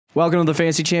Welcome to the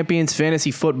Fantasy Champions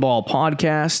Fantasy Football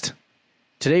Podcast.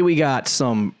 Today we got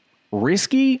some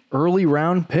risky early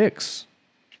round picks.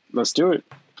 Let's do it.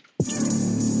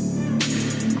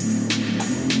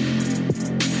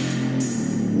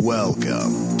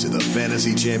 Welcome to the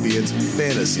Fantasy Champions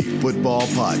Fantasy Football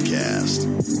Podcast.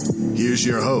 Here's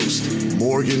your host,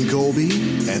 Morgan Colby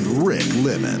and Rick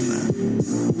Lemon.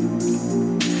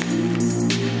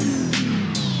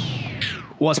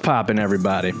 What's poppin',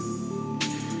 everybody?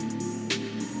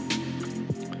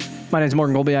 My name's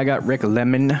Morgan Colby. I got Rick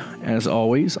Lemon, as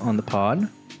always, on the pod.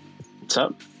 What's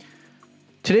up?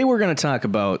 Today we're going to talk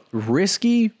about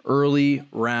risky early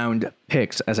round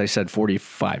picks, as I said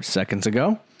 45 seconds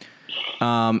ago.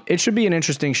 It should be an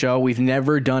interesting show. We've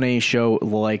never done a show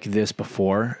like this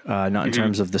before, not in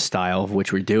terms of the style of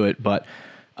which we do it, but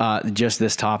just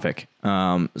this topic.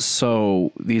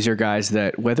 So these are guys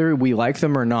that, whether we like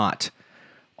them or not,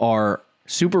 are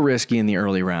super risky in the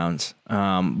early rounds.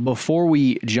 Before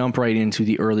we jump right into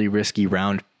the risky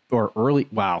early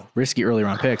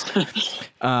round picks, check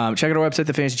out our website,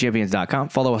 thefantasychampions.com.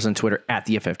 Follow us on Twitter at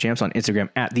the FFChamps, on Instagram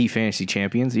at the Fantasy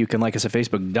Champions. You can like us at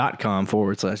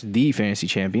facebook.com/the Fantasy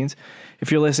Champions. If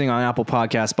you're listening on Apple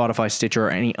Podcasts, Spotify, Stitcher,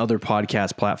 or any other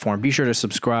podcast platform, be sure to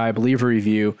subscribe, leave a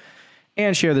review,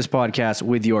 and share this podcast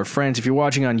with your friends. If you're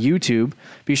watching on YouTube,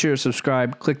 be sure to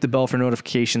subscribe, click the bell for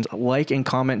notifications, like and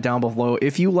comment down below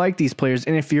if you like these players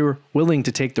and if you're willing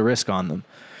to take the risk on them.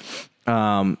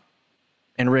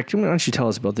 And Rick, why don't you tell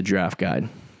us about the draft guide?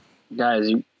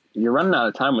 Guys, you're running out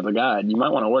of time with the guide. You might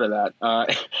want to order that.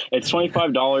 It's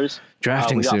 $25.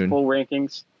 Drafting we got soon. Full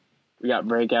rankings. We got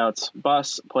breakouts,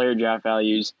 busts, player draft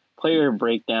values, player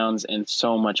breakdowns, and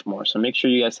so much more. So make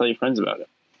sure you guys tell your friends about it.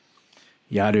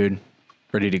 Yeah, dude.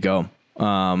 Ready to go.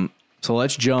 So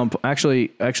let's jump.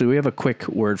 Actually, we have a quick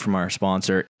word from our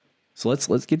sponsor. So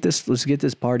let's get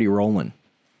this party rolling.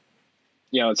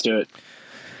 Yeah, let's do it.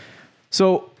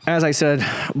 So as I said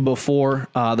before,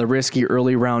 the risky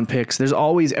early round picks.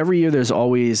 Every year there's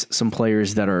always some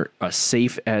players that are as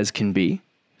safe as can be.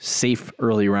 Safe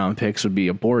early round picks would be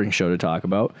a boring show to talk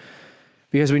about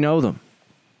because we know them.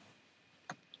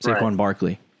 Saquon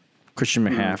Barkley, Christian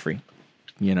McCaffrey.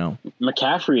 You know,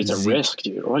 McCaffrey is a risk,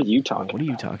 dude. What are you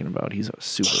talking about? He's a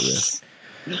super risk.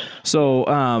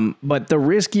 So, but the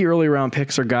risky early round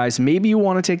picks are guys maybe you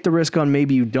want to take the risk on,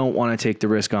 maybe you don't want to take the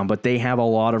risk on, but they have a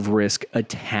lot of risk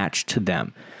attached to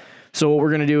them. So what we're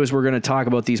going to do is we're going to talk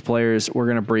about these players. We're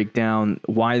going to break down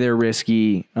why they're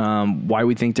risky, why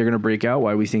we think they're going to break out,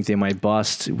 why we think they might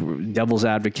bust, devil's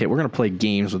advocate. We're going to play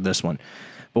games with this one.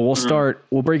 But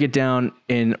we'll break it down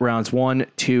in rounds 1,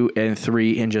 2, and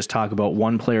 3 and just talk about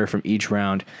one player from each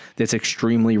round that's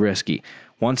extremely risky.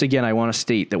 Once again, I want to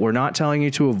state that we're not telling you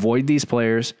to avoid these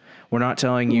players. We're not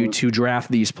telling you to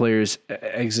draft these players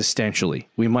existentially.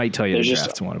 We might tell you to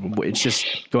draft one of them. It's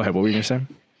just, go ahead. What were you going to say?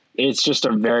 It's just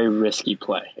a very risky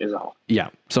play is all. Yeah.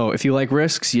 So if you like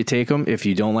risks, you take them. If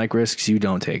you don't like risks, you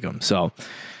don't take them. So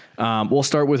we'll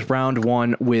start with round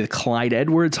 1 with Clyde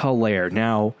Edwards-Helaire.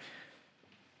 Now,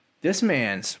 this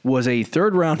man's was a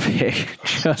third-round pick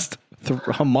just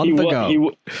a month ago.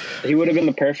 He would have been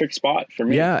the perfect spot for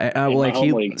me. Yeah,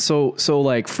 so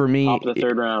like for me, top of the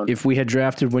third round. If we had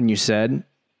drafted when you said,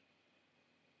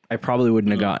 I probably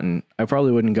wouldn't have gotten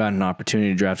an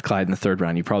opportunity to draft Clyde in the third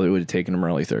round. You probably would have taken him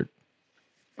early third.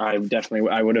 I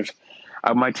would have.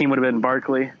 My team would have been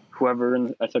Barkley, whoever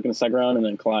I took in the second round, and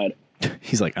then Clyde.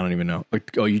 He's like, I don't even know.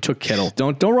 Like, oh, you took Kittle.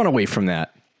 Don't run away from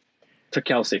that. Took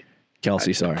Kelsey,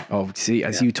 sorry. Oh, see,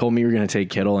 as you told me you were going to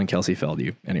take Kittle and Kelsey fell to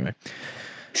you. Anyway.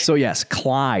 So yes,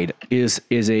 Clyde is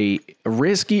a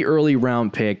risky early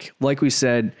round pick. Like we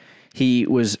said, he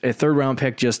was a third round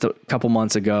pick just a couple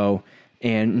months ago.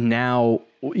 And now,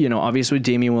 you know, obviously with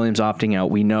Damian Williams opting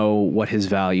out, we know what his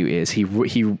value is. He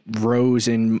rose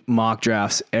in mock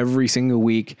drafts every single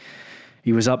week.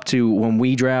 He was up to, when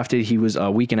we drafted, he was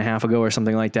a week and a half ago or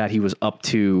something like that. He was up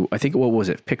to, I think, what was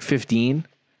it? Pick 15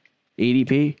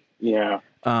 ADP. Yeah.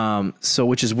 So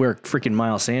which is where freaking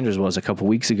Miles Sanders was a couple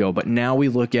weeks ago. But now we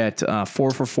look at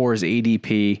 444's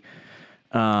ADP,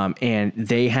 and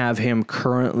they have him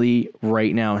currently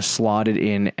right now slotted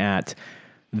in at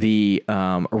the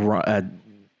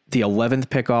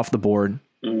 11th pick off the board.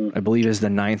 I believe is the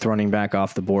 9th running back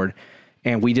off the board.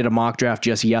 And we did a mock draft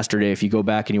just yesterday. If you go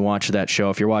back and you watch that show,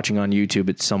 if you're watching on YouTube,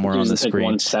 it's somewhere on the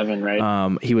screen. 1.7,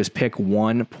 right? He was pick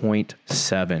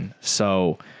 1.7.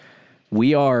 So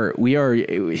we are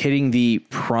hitting the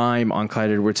prime on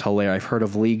Clyde Edwards-Helaire. I've heard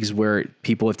of leagues where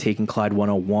people have taken Clyde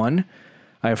 101.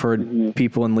 I've heard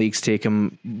people in leagues take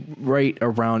him right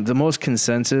around. The most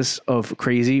consensus of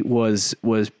crazy was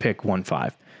pick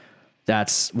 1.5.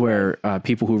 That's where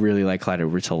people who really like Clyde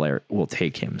Edwards-Helaire will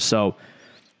take him. So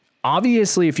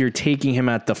obviously, if you're taking him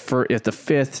at the 5th,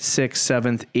 6th,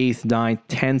 7th, 8th, 9th,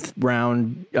 10th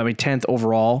round, 10th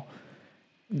overall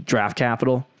draft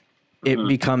capital, it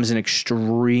becomes an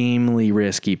extremely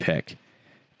risky pick.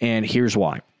 And here's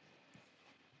why.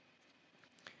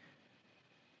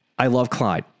 I love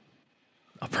Clyde.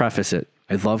 I'll preface it.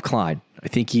 I love Clyde. I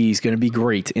think he's going to be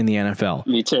great in the NFL.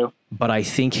 Me too. But I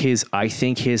think his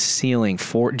ceiling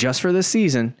for this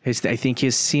season, I think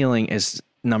his ceiling is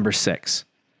number 6.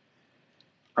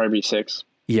 RB6.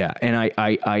 Yeah, and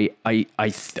I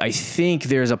think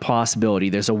there's a possibility,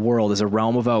 there's a world, there's a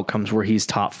realm of outcomes where he's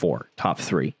top 4, top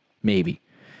 3, maybe.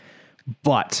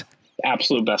 But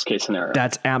absolute best case scenario.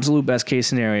 That's absolute best case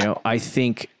scenario. I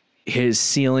think his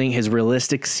ceiling, his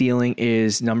realistic ceiling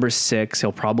is number 6.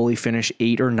 He'll probably finish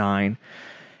 8 or 9.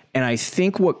 And I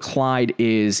think what Clyde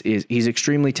is he's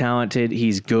extremely talented.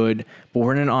 He's good, but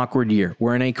we're in an awkward year.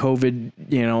 We're in a COVID,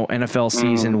 NFL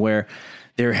season where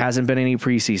there hasn't been any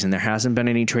preseason. There hasn't been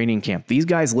any training camp. These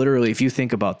guys literally, if you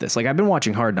think about this, like I've been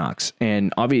watching Hard Knocks,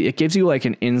 and obviously it gives you like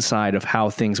an insight of how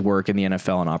things work in the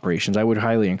NFL and operations. I would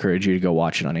highly encourage you to go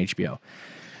watch it on HBO.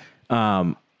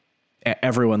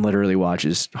 Everyone literally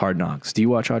watches Hard Knocks. Do you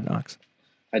watch Hard Knocks?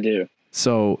 I do.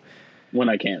 So when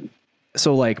I can.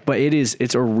 So but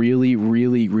it's a really,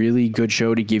 really, really good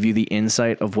show to give you the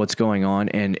insight of what's going on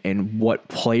and what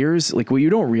players, like what you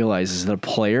don't realize is that a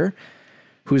player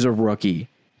who's a rookie,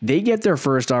 they get their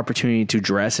first opportunity to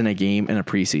dress in a game in the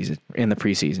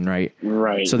preseason, right?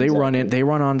 Right. So they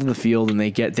run onto the field and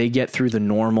they get through the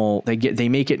normal, they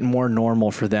make it more normal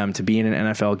for them to be in an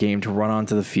NFL game, to run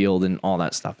onto the field and all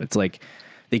that stuff. It's like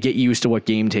they get used to what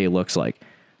game day looks like.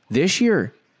 This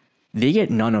year, they get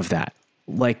none of that.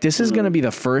 Like this is going to be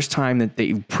the first time that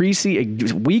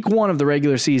week 1 of the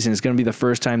regular season is going to be the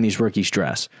first time these rookies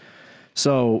dress.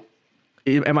 So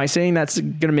am I saying that's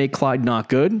going to make Clyde not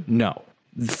good? No,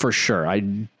 for sure. I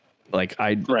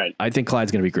think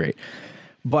Clyde's going to be great,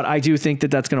 but I do think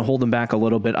that that's going to hold him back a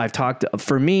little bit.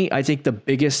 For me, I think the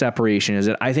biggest separation is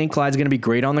that I think Clyde's going to be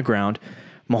great on the ground.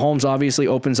 Mahomes obviously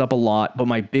opens up a lot, but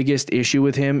my biggest issue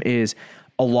with him is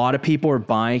a lot of people are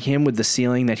buying him with the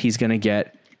ceiling that he's going to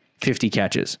get 50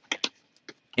 catches.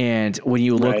 And when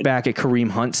you look back at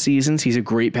Kareem Hunt's seasons, he's a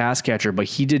great pass catcher, but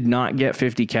he did not get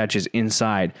 50 catches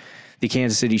inside the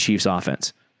Kansas City Chiefs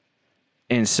offense.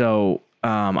 And so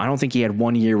I don't think he had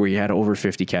one year where he had over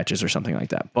 50 catches or something like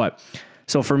that. But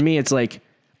so for me, it's like,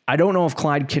 I don't know if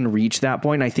Clyde can reach that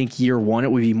point. I think year 1,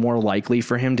 it would be more likely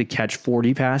for him to catch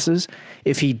 40 passes.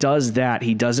 If he does that,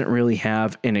 he doesn't really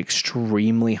have an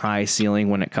extremely high ceiling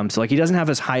when it comes to, like, he doesn't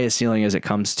have as high a ceiling as it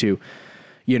comes to,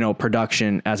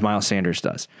 production as Miles Sanders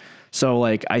does. So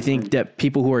like, I think that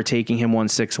people who are taking him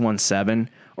 1.6, 1.7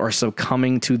 are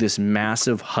succumbing to this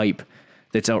massive hype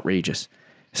that's outrageous.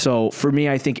 So for me,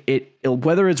 I think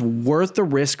whether it's worth the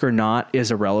risk or not is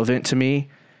irrelevant to me.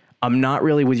 I'm not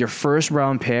really with your first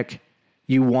round pick.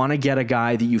 You want to get a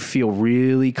guy that you feel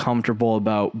really comfortable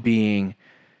about being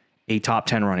a top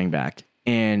 10 running back.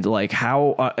 And like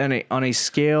how on a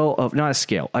scale of, not a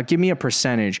scale, give me a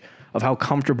percentage of how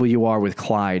comfortable you are with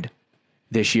Clyde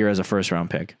this year as a first round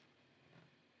pick.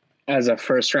 As a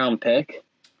first round pick?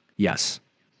 Yes.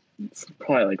 It's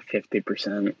probably like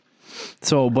 50%.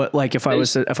 So, but like if I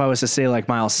was to say like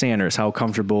Miles Sanders, how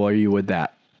comfortable are you with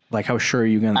that? Like how sure are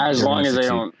you going to, as long as they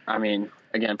don't, I mean,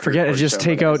 again, forget it. Just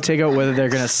take out whether they're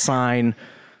going to sign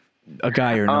a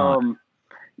guy or not.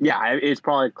 Yeah, it's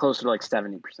probably closer to like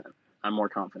 70%. I'm more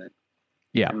confident.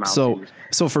 Yeah. So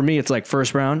for me, it's like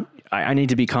first round, I need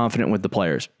to be confident with the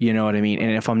players. You know what I mean?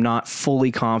 And if I'm not fully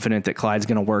confident that Clyde's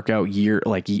going to work out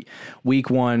week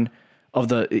 1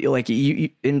 of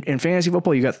in fantasy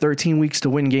football, you got 13 weeks to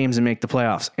win games and make the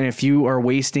playoffs. And if you are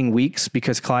wasting weeks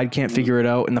because Clyde can't figure it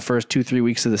out in the first 2-3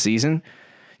 weeks of the season,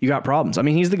 you got problems. I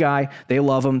mean, he's the guy. They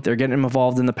love him. They're getting him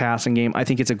involved in the passing game. I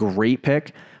think it's a great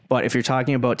pick. But if you're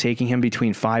talking about taking him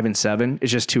between 5 and 7,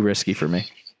 it's just too risky for me.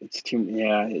 It's too,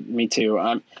 yeah, me too.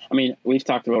 I mean, we've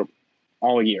talked about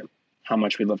all year how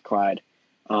much we love Clyde,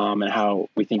 and how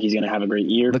we think he's going to have a great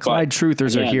year. The Clyde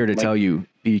truthers are here to tell you,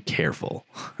 be careful.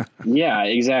 Yeah,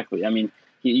 exactly. I mean,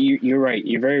 you're right.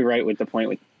 You're very right with the point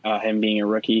with him being a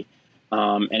rookie.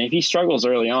 And if he struggles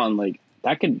early on, like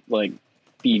that could like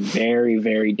be very,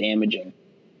 very damaging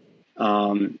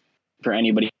for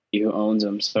anybody who owns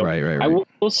him. So right. I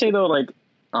will say though, like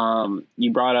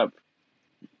you brought up,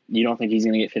 you don't think he's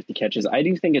going to get 50 catches. I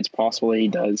do think it's possible that he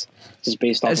does, just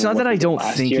based off. It's not that I don't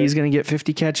think he's going to get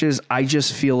 50 catches. I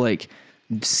just feel like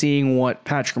seeing what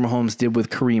Patrick Mahomes did with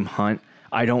Kareem Hunt,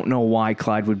 I don't know why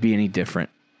Clyde would be any different.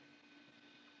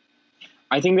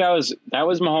 I think that was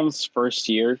Mahomes' first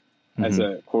year as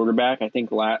a quarterback. I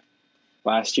think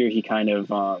last year he kind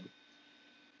of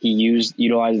he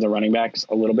utilized the running backs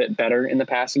a little bit better in the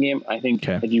passing game. I think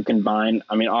if you combine,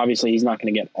 I mean, obviously he's not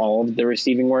going to get all of the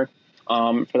receiving work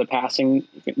for the passing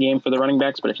game for the running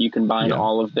backs, but if you combine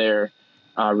all of their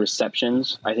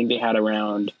receptions, I think they had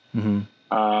around,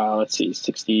 let's see,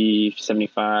 60,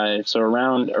 75, so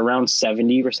around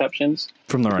 70 receptions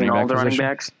from the running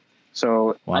backs.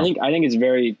 So I think it's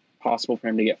very possible for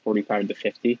him to get 45 to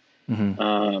 50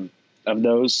 of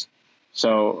those.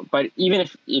 So, but even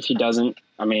if he doesn't,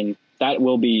 I mean, that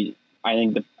will be, I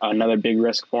think, another big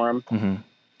risk for him.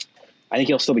 I think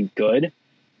he'll still be good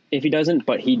if he doesn't,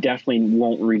 but he definitely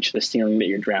won't reach the ceiling that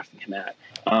you're drafting him at.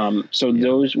 So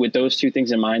with those two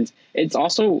things in mind, it's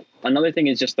also another thing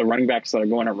is just the running backs that are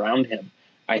going around him.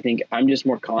 I think I'm just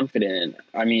more confident.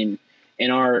 I mean, in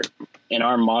our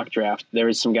mock draft, there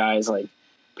was some guys like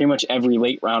pretty much every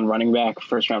late round running back,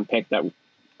 first round pick that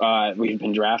we've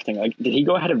been drafting. Like, did he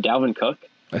go ahead of Dalvin Cook?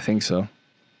 I think so.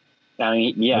 I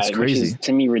mean, yeah, that's crazy. Which is,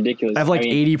 to me, ridiculous. I have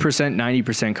 80%,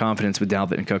 90% confidence with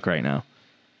Dalvin Cook right now.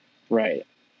 Right.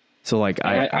 So I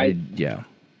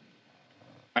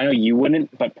know you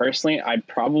wouldn't, but personally, I'd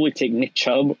probably take Nick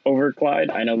Chubb over Clyde.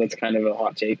 I know that's kind of a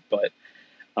hot take, but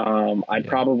I'd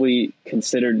probably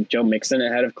consider Joe Mixon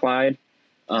ahead of Clyde.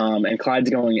 And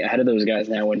Clyde's going ahead of those guys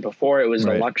now, when before it was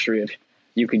the luxury of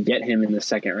you could get him in the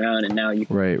second round, and now you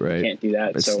can't do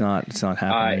that. It's not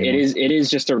happening. It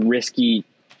is just a risky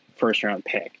first round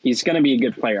pick. He's going to be a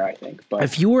good player, I think. But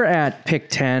if you were at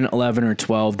pick 10, 11, or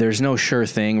 12, there's no sure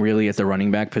thing really at the running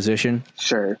back position.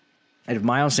 Sure. And if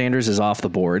Miles Sanders is off the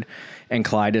board and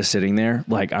Clyde is sitting there,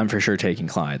 like, I'm for sure taking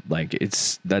Clyde. Like,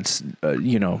 that's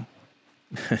 9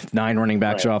 running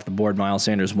backs are off the board. Miles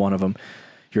Sanders, one of them.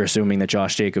 You're assuming that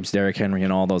Josh Jacobs, Derrick Henry,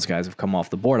 and all those guys have come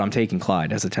off the board. I'm taking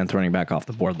Clyde as a 10th running back off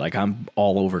the board. Like, I'm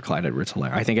all over Clyde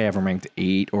Edwards-Helaire. I think I have him ranked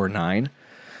 8 or 9.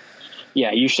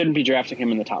 Yeah, you shouldn't be drafting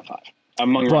him in the top 5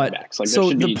 among running backs. Like,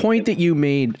 so the point that you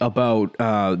made about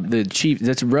the Chiefs,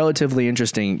 that's relatively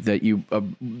interesting. That you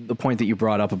the point that you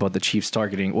brought up about the Chiefs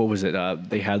targeting. What was it?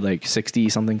 They had like 60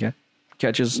 something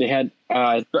catches. They had,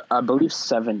 I believe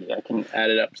 70. I can add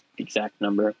it up the exact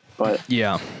number, but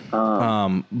yeah.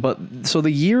 But so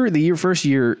the first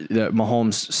year that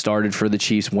Mahomes started for the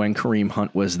Chiefs, when Kareem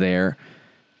Hunt was there,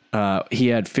 he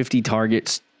had 50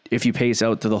 targets. If you pace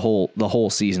out to the whole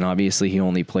season, obviously he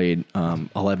only played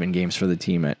 11 games for the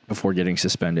team before getting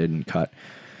suspended and cut.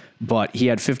 But he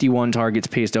had 51 targets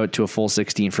paced out to a full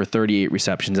 16 for 38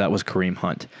 receptions. That was Kareem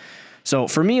Hunt. So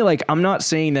for me, like, I'm not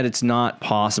saying that it's not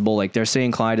possible. Like, they're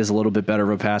saying Clyde is a little bit better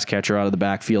of a pass catcher out of the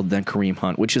backfield than Kareem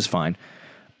Hunt, which is fine.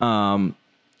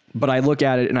 But I look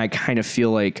at it and I kind of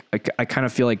feel like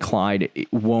Clyde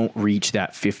won't reach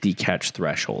that 50 catch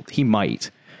threshold. He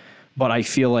might, but I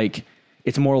feel like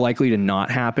it's more likely to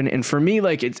not happen. And for me,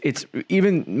 like, it's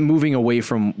even moving away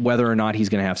from whether or not he's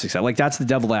going to have success. Like, that's the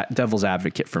devil's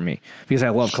advocate for me, because I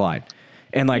love Clyde.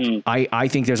 And like, I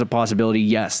think there's a possibility,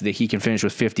 yes, that he can finish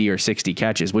with 50 or 60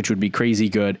 catches, which would be crazy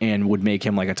good and would make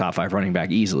him like a top 5 running back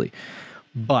easily.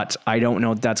 But I don't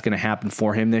know if that's going to happen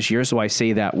for him this year. So I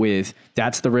say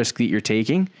that's the risk that you're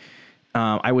taking.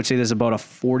 I would say there's about a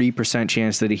 40%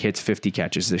 chance that he hits 50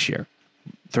 catches this year,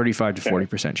 35 to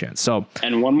 40% chance. So,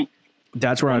 and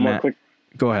that's where I'm at.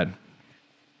 Go ahead.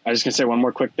 I was just going to say one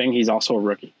more quick thing. He's also a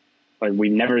rookie. Like,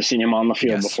 we've never seen him on the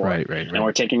field before. Right. And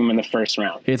we're taking him in the first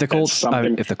round. If the Colts,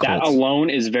 that alone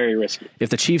is very risky.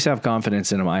 If the Chiefs have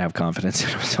confidence in him, I have confidence in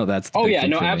him. So that's the big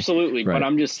thing for me. Absolutely. Right. But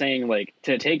I'm just saying, like,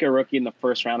 to take a rookie in the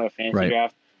first round of a fantasy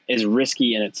draft is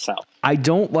risky in itself. I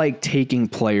don't like taking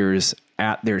players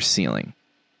at their ceiling.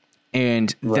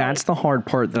 And that's the hard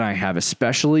part that I have,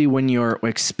 especially when you're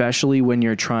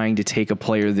trying to take a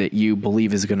player that you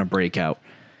believe is going to break out.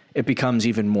 It becomes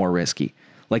even more risky.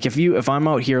 Like, if I'm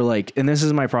out here, like, and this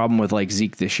is my problem with like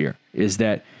Zeke this year, is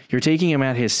that you're taking him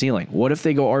at his ceiling. What if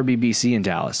they go RBBC in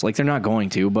Dallas? Like, they're not going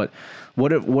to, but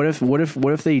what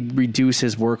if they reduce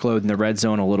his workload in the red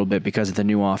zone a little bit because of the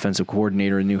new offensive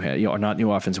coordinator, not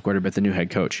new offensive coordinator, but the new head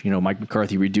coach. Mike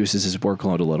McCarthy reduces his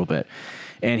workload a little bit,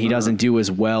 and he doesn't do as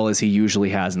well as he usually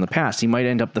has in the past. He might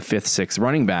end up the 5th, 6th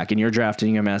running back, and you're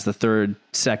drafting him as the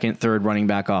second, third running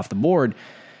back off the board.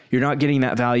 You're not getting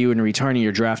that value in return, and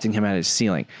you're drafting him at his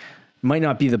ceiling. Might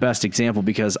not be the best example,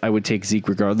 because I would take Zeke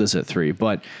regardless at 3,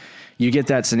 but you get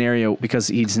that scenario because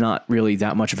he's not really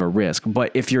that much of a risk.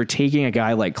 But if you're taking a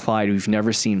guy like Clyde, who you've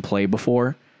never seen play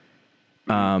before,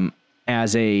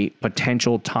 as a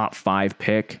potential top 5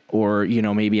 pick, or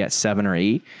maybe at 7 or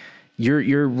 8,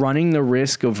 you're running the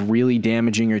risk of really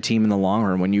damaging your team in the long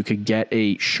run when you could get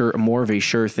more of a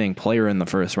sure thing player in the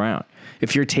first round.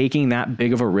 If you're taking that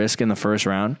big of a risk in the first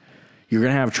round, you're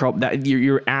going to have trouble.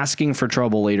 You're asking for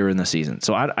trouble later in the season.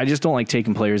 So I just don't like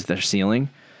taking players that are ceiling.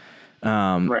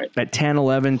 Right. At 10,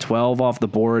 11, 12 off the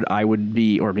board, I would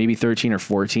be, or maybe 13 or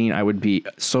 14, I would be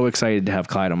so excited to have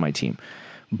Clyde on my team.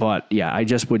 But yeah, I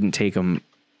just wouldn't take him.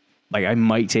 Like, I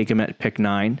might take him at pick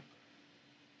 9.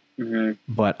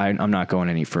 But I'm not going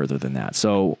any further than that.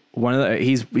 So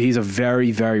he's a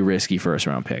very, very risky first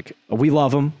round pick. We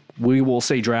love him. We will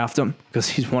say draft him because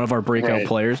he's one of our breakout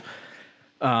players.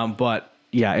 But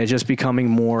yeah, it's just becoming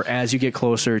more as you get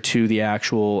closer to the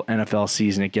actual NFL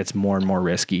season. It gets more and more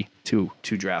risky to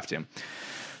draft him.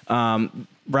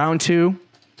 Round 2,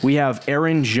 we have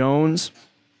Aaron Jones,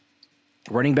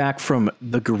 running back from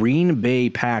the Green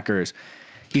Bay Packers.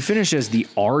 He finished as the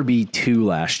RB2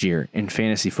 last year in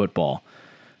fantasy football.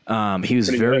 He was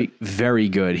very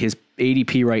good. His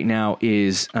ADP right now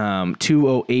is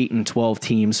 208 and 12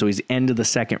 teams, so he's end of the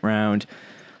second round.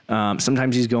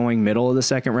 Sometimes he's going middle of the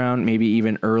second round, maybe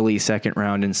even early second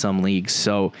round in some leagues.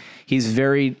 So he's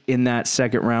very in that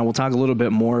second round. We'll talk a little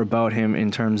bit more about him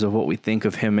in terms of what we think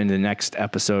of him in the next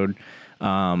episode.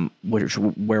 Where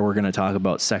we're going to talk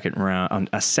about second round,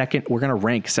 we're going to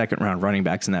rank second round running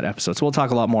backs in that episode. So we'll talk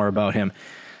a lot more about him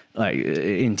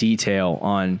in detail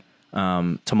on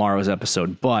tomorrow's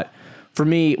episode. But for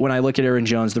me, when I look at Aaron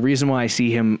Jones, the reason why I see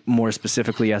him more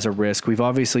specifically as a risk, we've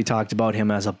obviously talked about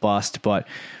him as a bust, but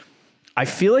I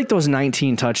feel like those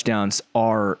 19 touchdowns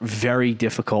are very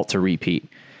difficult to repeat.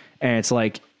 And it's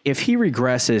like, if he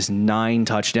regresses 9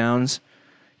 touchdowns,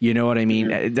 you know what I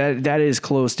mean? That is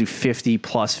close to 50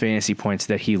 plus fantasy points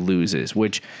that he loses,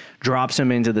 which drops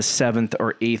him into the 7th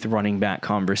or 8th running back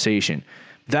conversation.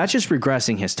 That's just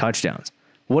regressing his touchdowns.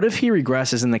 What if he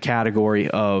regresses in the category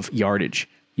of yardage?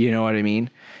 You know what I mean?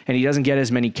 And he doesn't get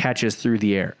as many catches through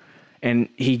the air. And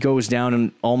he goes down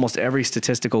in almost every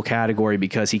statistical category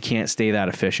because he can't stay that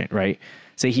efficient, right?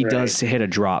 Say he does hit a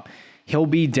drop. He'll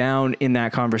be down in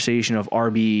that conversation of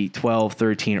RB 12,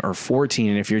 13, or 14.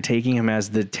 And if you're taking him as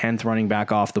the 10th running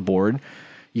back off the board,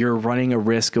 you're running a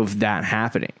risk of that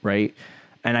happening, right?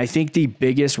 And I think the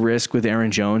biggest risk with Aaron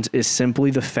Jones is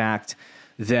simply the fact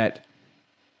that,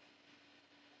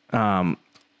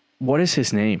 what is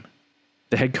his name?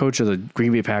 The head coach of the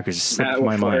Green Bay Packers slipped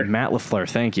my mind. Matt LaFleur,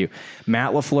 thank you.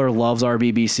 Matt LaFleur loves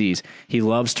RBBCs. He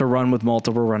loves to run with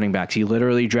multiple running backs. He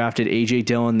literally drafted A.J.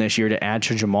 Dillon this year to add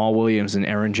to Jamal Williams and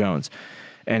Aaron Jones.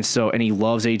 And he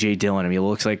loves A.J. Dillon. I mean, he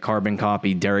looks like carbon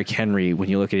copy Derrick Henry when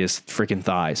you look at his freaking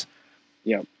thighs.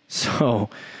 Yep. So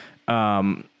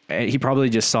he probably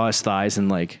just saw his thighs and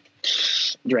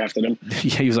drafted him.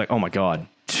 Yeah, he was like, oh my God,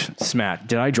 Smat,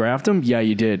 did I draft him? Yeah,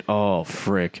 you did. Oh,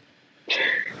 frick.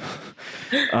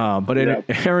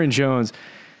 Aaron Jones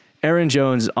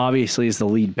obviously is the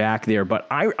lead back there, but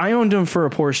I owned him for a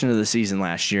portion of the season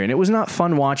last year, and it was not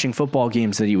fun watching football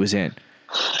games that he was in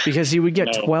because he would get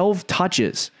 12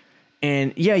 touches.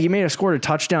 And yeah, he may have scored a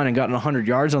touchdown and gotten 100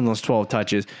 yards on those 12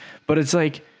 touches, but it's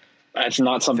like, it's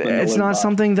not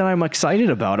something that I'm excited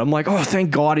about. I'm like, oh,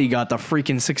 thank God he got the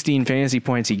freaking 16 fantasy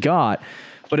points he got.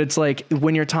 But it's like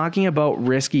when you're talking about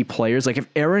risky players, like if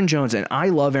Aaron Jones, and I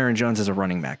love Aaron Jones as a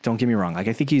running back, don't get me wrong. Like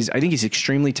I think he's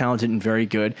extremely talented and very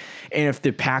good. And if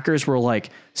the Packers were like,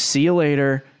 see you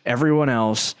later, everyone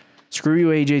else, screw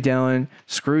you, A.J. Dillon,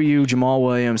 screw you, Jamal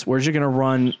Williams, we're just going to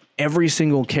run every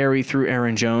single carry through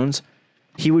Aaron Jones,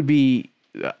 he would be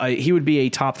a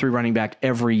top 3 running back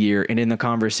every year and in the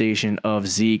conversation of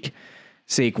Zeke,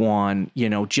 Saquon,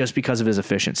 just because of his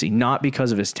efficiency, not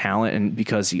because of his talent, and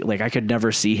because I could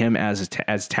never see him as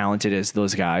talented as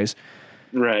those guys.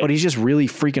 Right. But he's just really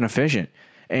freaking efficient.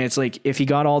 And it's like, if he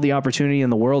got all the opportunity in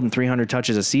the world and 300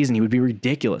 touches a season, he would be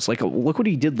ridiculous. Like, look what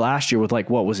he did last year with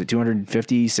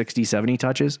 250, 60, 70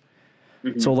 touches.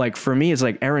 Mm-hmm. So for me, it's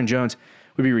like Aaron Jones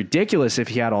would be ridiculous if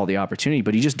he had all the opportunity,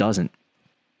 but he just doesn't.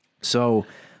 So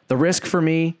the risk for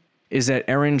me is that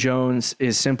Aaron Jones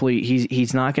is simply,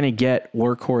 he's not going to get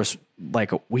workhorse,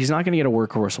 he's not going to get a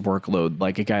workhorse workload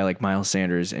like a guy like Miles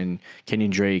Sanders and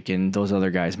Kenyon Drake and those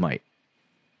other guys might.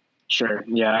 Sure.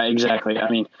 Yeah, exactly. I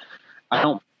mean, I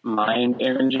don't mind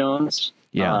Aaron Jones.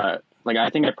 Yeah. I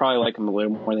think I probably like him a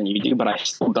little more than you do, but I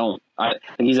still don't.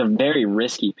 He's a very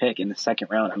risky pick in the second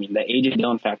round. I mean, the A.J.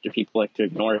 Dillon factor, people like to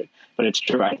ignore it, but it's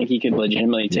true. I think he could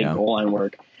legitimately take goal line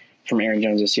work from Aaron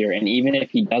Jones this year. And even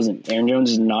if he doesn't, Aaron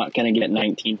Jones is not going to get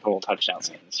 19 total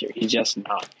touchdowns this year. He's just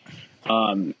not.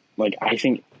 I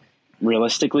think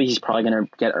realistically, he's probably going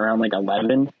to get around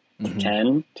 11 to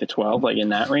 10 to 12, like in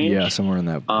that range. Yeah, somewhere in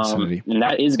that vicinity. And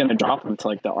that is going to drop him to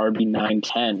like the RB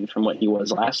 9-10 from what he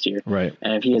was last year. Right.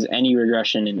 And if he has any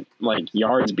regression in like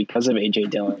yards because of AJ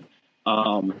Dillon,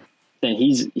 then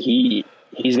he's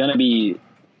going to be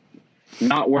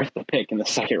not worth the pick in the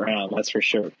second round. That's for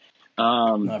sure.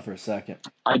 Not for a second.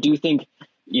 I do think,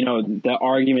 the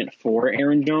argument for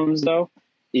Aaron Jones though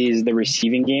is the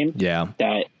receiving game. Yeah.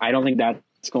 That I don't think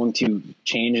that's going to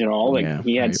change at all. Like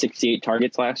he had 68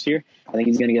 targets last year. I think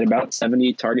he's going to get about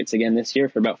 70 targets again this year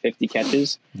for about 50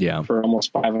 catches. Yeah. For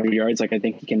almost 500 yards. Like I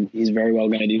think he's very well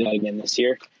going to do that again this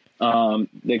year.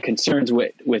 The concerns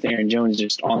with Aaron Jones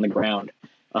just on the ground.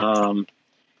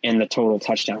 And the total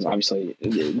touchdowns, obviously,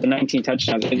 the 19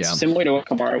 touchdowns. It's similar to what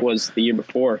Kamara was the year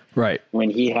before, right? When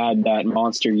he had that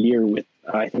monster year with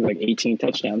I think like 18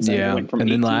 touchdowns. Yeah, went from and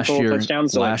then last year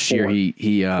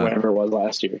he whatever it was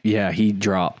last year. Yeah, he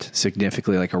dropped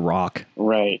significantly like a rock.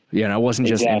 Right. Yeah, and it wasn't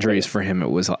just injuries for him. It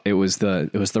was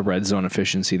the red zone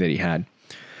efficiency that he had.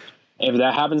 If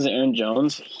that happens to Aaron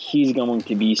Jones, he's going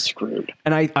to be screwed.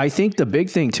 And I think the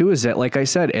big thing, too, is that, like I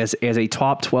said, as a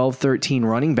top 12, 13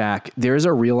 running back, there's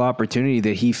a real opportunity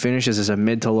that he finishes as a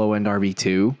mid to low-end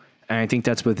RB2. And I think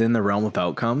that's within the realm of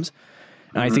outcomes.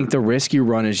 And I think the risk you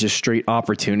run is just straight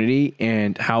opportunity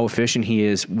and how efficient he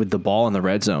is with the ball in the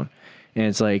red zone. And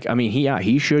it's like, I mean,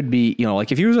 he should be,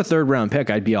 like if he was a third-round pick,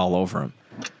 I'd be all over him.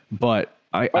 But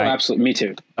absolutely, me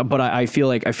too. But I feel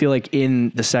like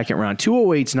in the second round,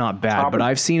 208's not bad. But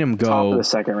I've seen him go top of the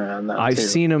second round. I've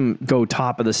seen him go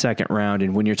top of the second round,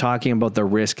 and when you're talking about the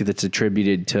risk that's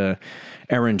attributed to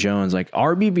Aaron Jones, like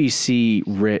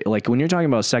RBBC, like when you're talking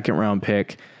about second round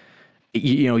pick,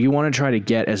 you want to try to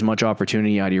get as much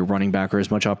opportunity out of your running back or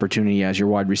as much opportunity as your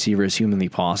wide receiver as humanly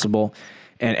possible.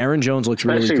 And Aaron Jones looks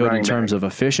really good in terms of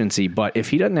efficiency, but if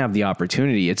he doesn't have the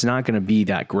opportunity, it's not going to be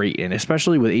that great. And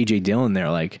especially with AJ Dillon there,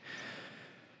 like,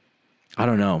 I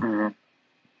don't know. Mm-hmm.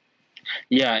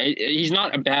 Yeah, he's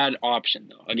not a bad option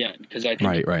though. Again, because I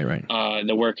think right.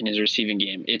 The work in his receiving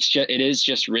game, it is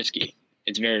just risky.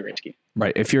 It's very risky.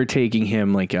 Right. If you're taking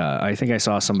him, like, I think I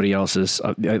saw somebody else's.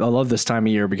 I love this time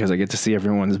of year because I get to see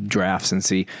everyone's drafts and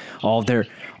see all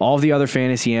of the other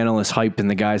fantasy analysts hyping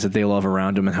the guys that they love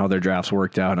around them and how their drafts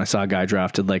worked out. And I saw a guy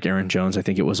drafted like Aaron Jones. I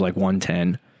think it was like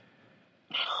 110.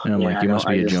 And I'm like, you must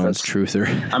be a Jones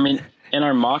truther. I mean, in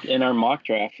our mock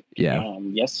draft,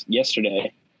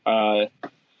 yesterday, I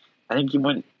think he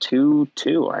went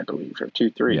 2-2, I believe, or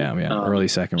 2-3. Yeah, early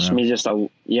second round. Just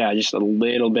a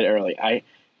little bit early.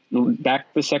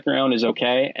 Back the second round is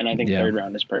okay, and I think third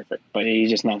round is perfect, but he's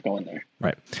just not going there.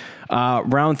 Right.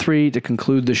 Round 3 to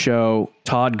conclude the show.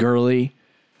 Todd Gurley.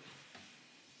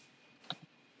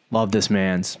 Love this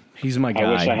man's. He's my guy.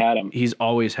 I wish I had him. He's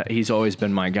always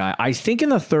been my guy. I think in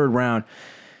the third round,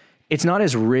 it's not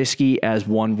as risky as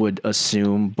one would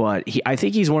assume, but I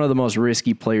think he's one of the most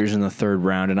risky players in the third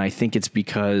round, and I think it's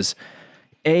because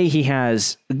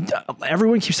everyone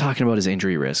keeps talking about his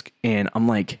injury risk, and I'm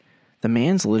like, the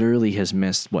man's literally has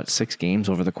missed 6 games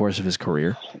over the course of his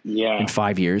career. Yeah, in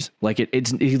 5 years. Like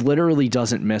he literally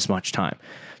doesn't miss much time.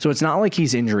 So it's not like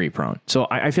he's injury prone. So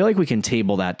I feel like we can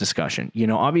table that discussion.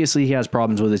 Obviously he has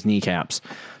problems with his kneecaps.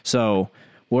 So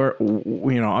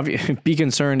be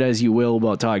concerned as you will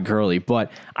about Todd Gurley,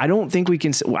 but I don't think we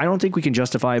can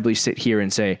justifiably sit here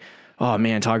and say, oh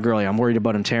man, Todd Gurley, I'm worried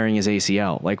about him tearing his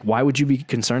ACL. Like, why would you be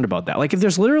concerned about that? Like, if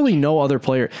there's literally no other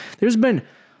player, there's been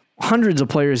hundreds of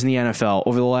players in the NFL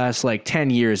over the last 10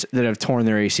 years that have torn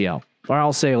their ACL. Or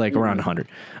I'll say around 100.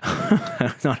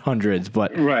 Not hundreds,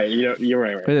 but right. You're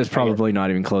right. It's probably not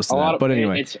even close to that. But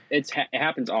anyway, it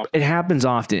happens often. It happens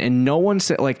often, and no one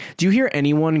said do you hear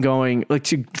anyone going to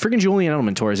freaking Julian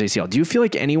Edelman tore his ACL? Do you feel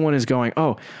like anyone is going,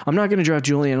 oh, I'm not going to draft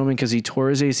Julian Edelman because he tore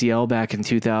his ACL back in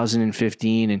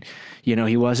 2015, and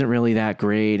he wasn't really that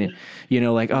great, and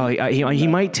he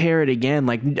might tear it again.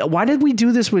 Like, why did we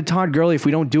do this with Todd Gurley if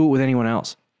we don't do it with anyone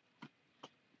else?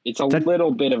 It's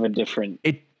little bit of a different.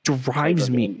 It drives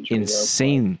me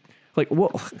insane.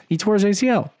 He tore his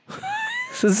ACL.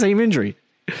 It's the same injury.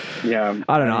 Yeah,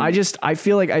 I don't know. I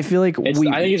feel like I think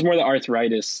it's more the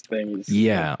arthritis thing.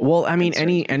 Yeah. Well, I mean,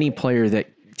 any player that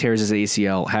tears his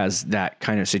ACL has that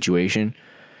kind of situation,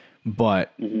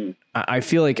 but I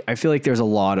feel like there's a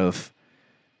lot of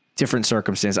different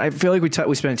circumstances. I feel like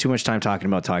we spend too much time talking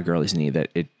about Todd Gurley's knee that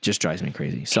it just drives me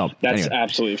crazy. So that's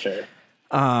absolutely fair.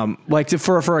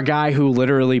 For a guy who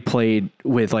literally played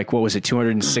with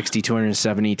 260,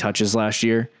 270 touches last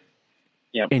year.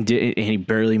 Yep. And he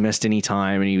barely missed any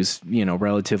time, and he was,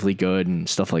 relatively good and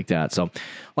stuff like that. So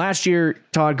last year,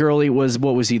 Todd Gurley was,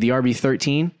 what was he, the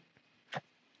RB13?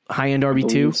 High-end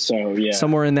RB2? So, yeah.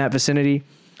 Somewhere in that vicinity.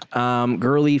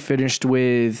 Gurley finished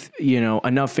with,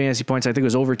 enough fantasy points. I think it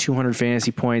was over 200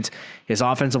 fantasy points. His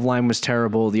offensive line was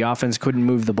terrible. The offense couldn't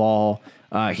move the ball.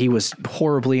 He was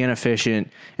horribly inefficient,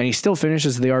 and he still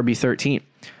finishes the RB13.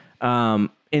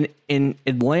 In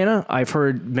Atlanta, I've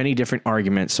heard many different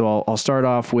arguments. So I'll start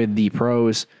off with the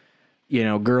pros.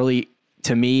 Gurley,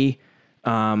 to me,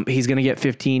 he's going to get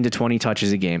 15 to 20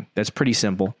 touches a game. That's pretty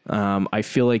simple. I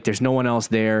feel like there's no one else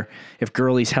there. If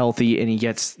Gurley's healthy and he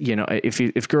gets,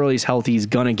 if Gurley's healthy, he's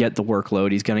going to get the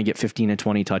workload. He's going to get 15 to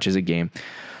 20 touches a game.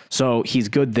 So he's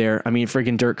good there. I mean,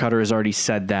 freaking Dirk Cutter has already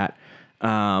said that.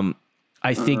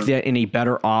 I think that in a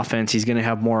better offense, he's going to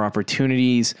have more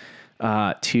opportunities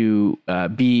to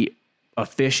be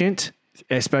efficient,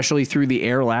 especially through the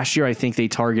air. Last year, I think they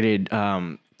targeted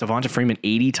Devonta Freeman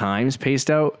 80 times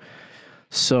paced out.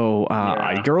 So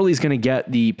Gurley's going to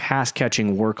get the pass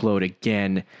catching workload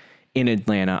again in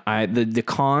Atlanta. The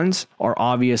cons are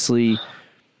obviously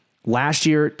last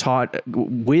year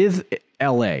with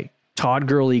LA, Todd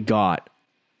Gurley got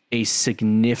a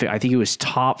significant, I think it was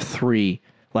top 3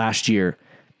 last year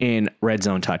in red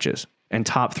zone touches and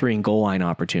top 3 in goal line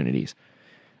opportunities.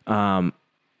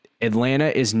 Atlanta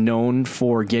is known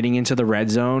for getting into the red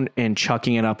zone and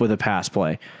chucking it up with a pass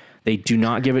play. They do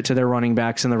not give it to their running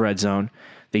backs in the red zone.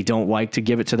 They don't like to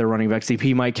give it to their running backs.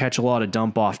 He might catch a lot of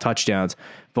dump off touchdowns,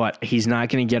 but he's not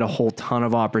going to get a whole ton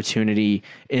of opportunity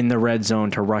in the red zone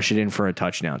to rush it in for a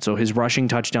touchdown. So his rushing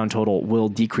touchdown total will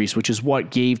decrease, which is what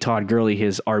gave Todd Gurley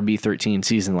his RB13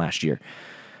 season last year.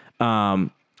 And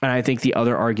I think the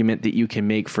other argument that you can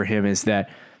make for him is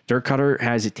that Dirk Cutter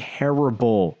has a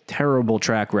terrible, terrible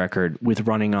track record with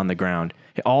running on the ground.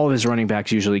 All of his running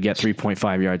backs usually get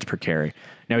 3.5 yards per carry.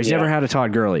 Now, he's never had a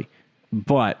Todd Gurley,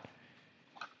 but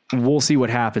we'll see what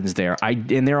happens there.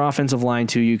 In their offensive line,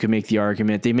 too, you can make the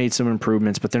argument. They made some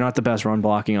improvements, but they're not the best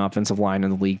run-blocking offensive line in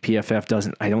the league. PFF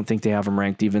doesn't. I don't think they have them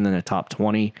ranked even in the top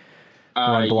 20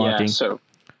 run blocking. Yeah,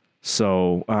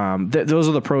 so those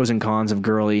are the pros and cons of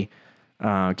Gurley.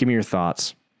 Give me your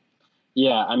thoughts.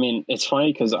 Yeah, I mean, it's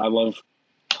funny because I love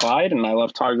Clyde and I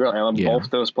love Todd Gurley. I love both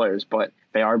those players, but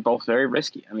they are both very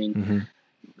risky. I mean,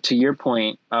 to your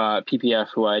point, PPF,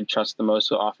 who I trust the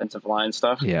most with offensive line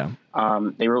stuff,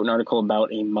 they wrote an article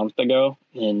about a month ago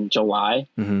in July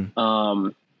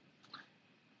of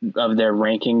their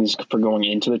rankings for going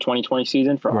into the 2020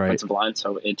 season for offensive line.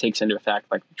 So it takes into effect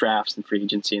like drafts and free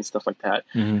agency and stuff like that.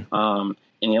 And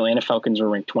the Atlanta Falcons were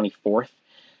ranked 24th.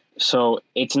 So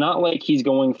it's not like he's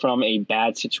going from a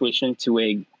bad situation to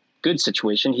a good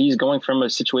situation. He's going from a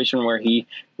situation where he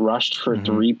rushed for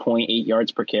 3.8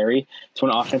 yards per carry to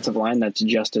an offensive line that's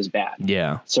just as bad.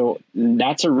 Yeah. So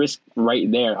that's a risk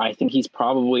right there. I think he's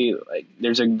probably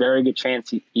there's a very good chance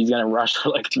he's going to rush for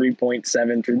like 3.7,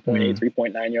 3.8,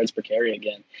 3.9 yards per carry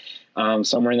again.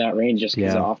 Somewhere in that range, just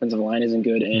because the offensive line isn't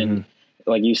good. And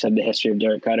like you said, the history of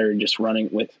Derek Cutter just running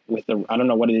with the, I don't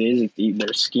know what it is, it's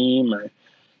either scheme or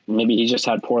maybe he just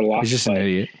had poor luck. He's just an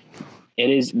idiot.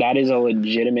 That is a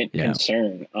legitimate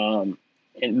concern.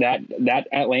 And that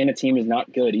Atlanta team is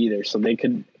not good either. So they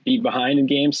could be behind in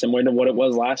games similar to what it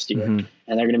was last year. And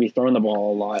they're going to be throwing the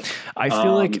ball a lot. I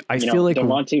feel like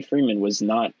Devonta Freeman was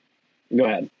not, go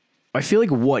ahead. I feel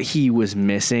like what he was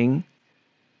missing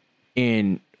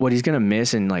in what he's going to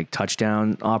miss in like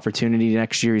touchdown opportunity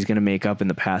next year, he's going to make up in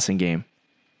the passing game.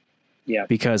 Yeah.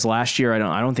 Because last year, I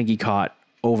don't think he caught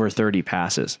over 30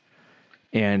 passes.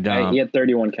 And he had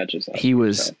 31 catches. He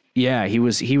was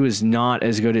not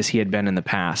as good as he had been in the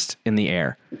past in the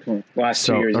air. Last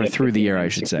 2 years, or through the air, I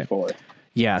should 64. say.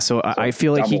 Yeah, so I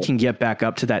feel like he can get back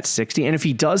up to that 60. And if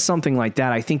he does something like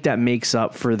that, I think that makes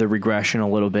up for the regression a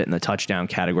little bit in the touchdown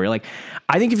category. Like,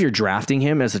 I think if you're drafting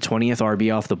him as the 20th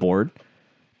RB off the board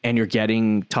and you're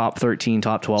getting top 13,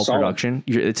 top 12 production,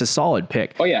 it's a solid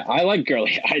pick. Oh, yeah, I like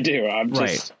Gurley. I do.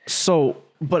 Right. So,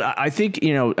 but I think, I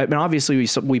mean, obviously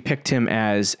we picked him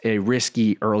as a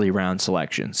risky early round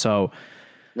selection. So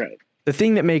the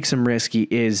thing that makes him risky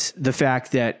is the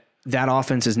fact that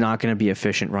offense is not going to be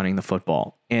efficient running the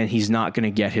football, and he's not going to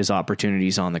get his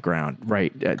opportunities on the ground,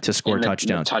 to score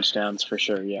touchdowns. Touchdowns for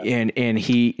sure, yeah. And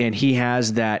he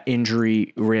has that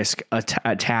injury risk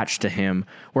attached to him,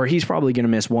 where he's probably going to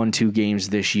miss 1-2 games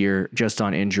this year just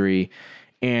on injury.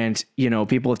 And,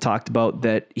 people have talked about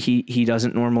that he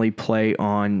doesn't normally play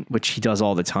on, which he does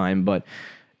all the time, but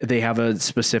they have a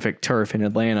specific turf in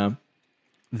Atlanta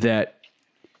that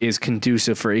is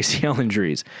conducive for ACL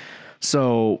injuries.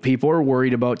 So people are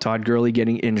worried about Todd Gurley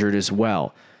getting injured as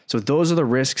well. So those are the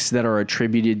risks that are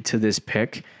attributed to this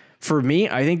pick. For me,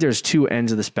 I think there's two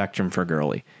ends of the spectrum for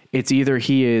Gurley. It's either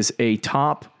he is a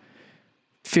top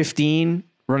 15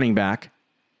 running back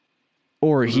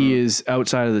or he is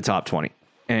outside of the top 20,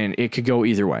 and it could go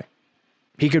either way.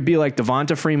 He could be like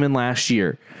Devonta Freeman last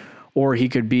year, or he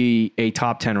could be a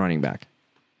top 10 running back.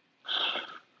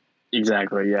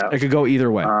 Exactly. Yeah. It could go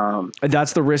either way.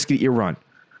 That's the risk that you run.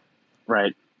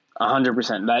 Right.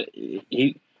 100%.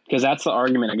 Because that's the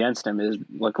argument against him is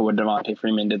look at what Devonta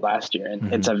Freeman did last year.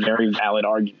 And it's a very valid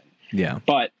argument. Yeah.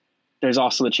 But there's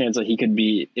also the chance that he could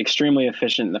be extremely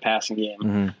efficient in the passing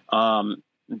game,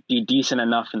 be decent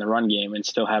enough in the run game, and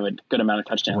still have a good amount of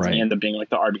touchdowns and end up being like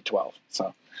the RB12.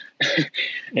 So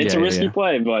it's a risky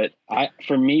play, but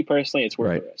for me personally, it's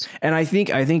worth the risk. And I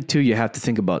think too, you have to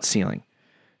think about ceiling,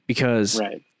 because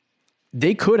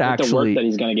they could actually the work that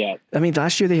he's going to get. I mean,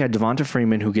 last year they had Devonta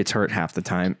Freeman, who gets hurt half the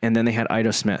time, and then they had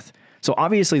Ito Smith. So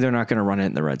obviously they're not going to run it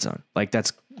in the red zone. Like,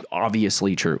 that's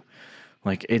obviously true.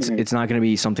 Like, it's not going to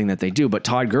be something that they do. But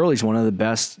Todd Gurley's one of the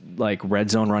best like red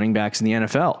zone running backs in the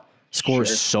NFL. Scores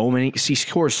he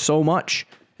scores so much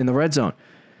in the red zone.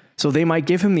 So they might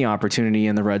give him the opportunity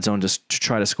in the red zone to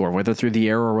try to score, whether through the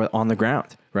air or on the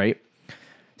ground, right?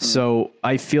 So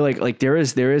I feel like there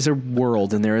is a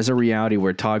world and there is a reality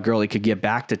where Todd Gurley could get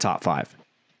back to top 5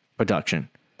 production.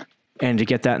 And to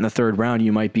get that in the third round,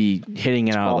 you might be hitting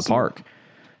it out of the park.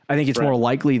 I think it's more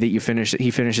likely that he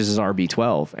finishes as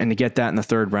RB12, and to get that in the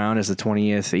third round as the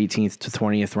 20th, 18th to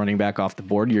 20th running back off the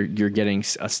board, you're getting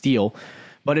a steal.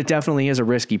 But it definitely is a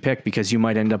risky pick because you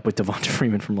might end up with Devonta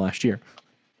Freeman from last year.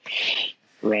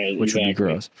 Right. Which would be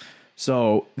gross.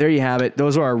 So there you have it.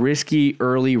 Those are our risky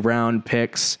early round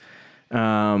picks. We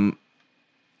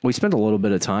spent a little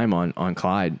bit of time on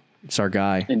Clyde. It's our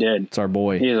guy. He did. It's our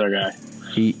boy. He is our guy.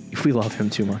 We love him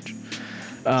too much.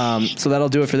 So that'll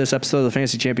do it for this episode of the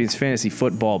Fantasy Champions Fantasy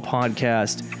Football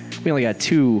Podcast. We only got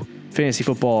 2 fantasy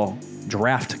football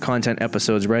draft content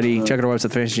episodes ready. Check out our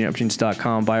website,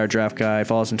 fantasychampions.com. Buy our draft guide.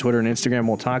 Follow us on Twitter and Instagram.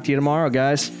 We'll talk to you tomorrow,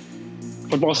 guys.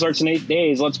 Football starts in 8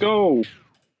 days. Let's go.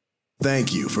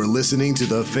 Thank you for listening to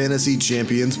the Fantasy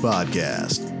Champions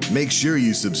Podcast. Make sure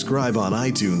you subscribe on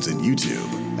iTunes and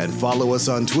YouTube, and follow us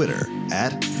on Twitter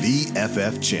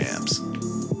 @TheFFChamps.